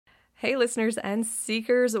Hey, listeners and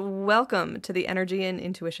seekers, welcome to the Energy and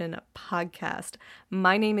Intuition podcast.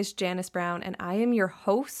 My name is Janice Brown, and I am your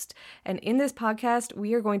host. And in this podcast,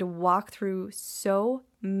 we are going to walk through so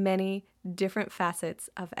many different facets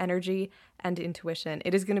of energy and intuition.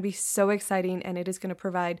 It is going to be so exciting, and it is going to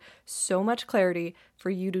provide so much clarity for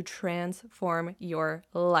you to transform your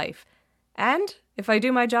life. And if I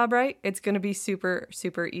do my job right, it's going to be super,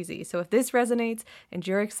 super easy. So if this resonates and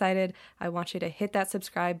you're excited, I want you to hit that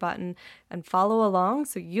subscribe button and follow along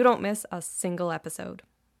so you don't miss a single episode.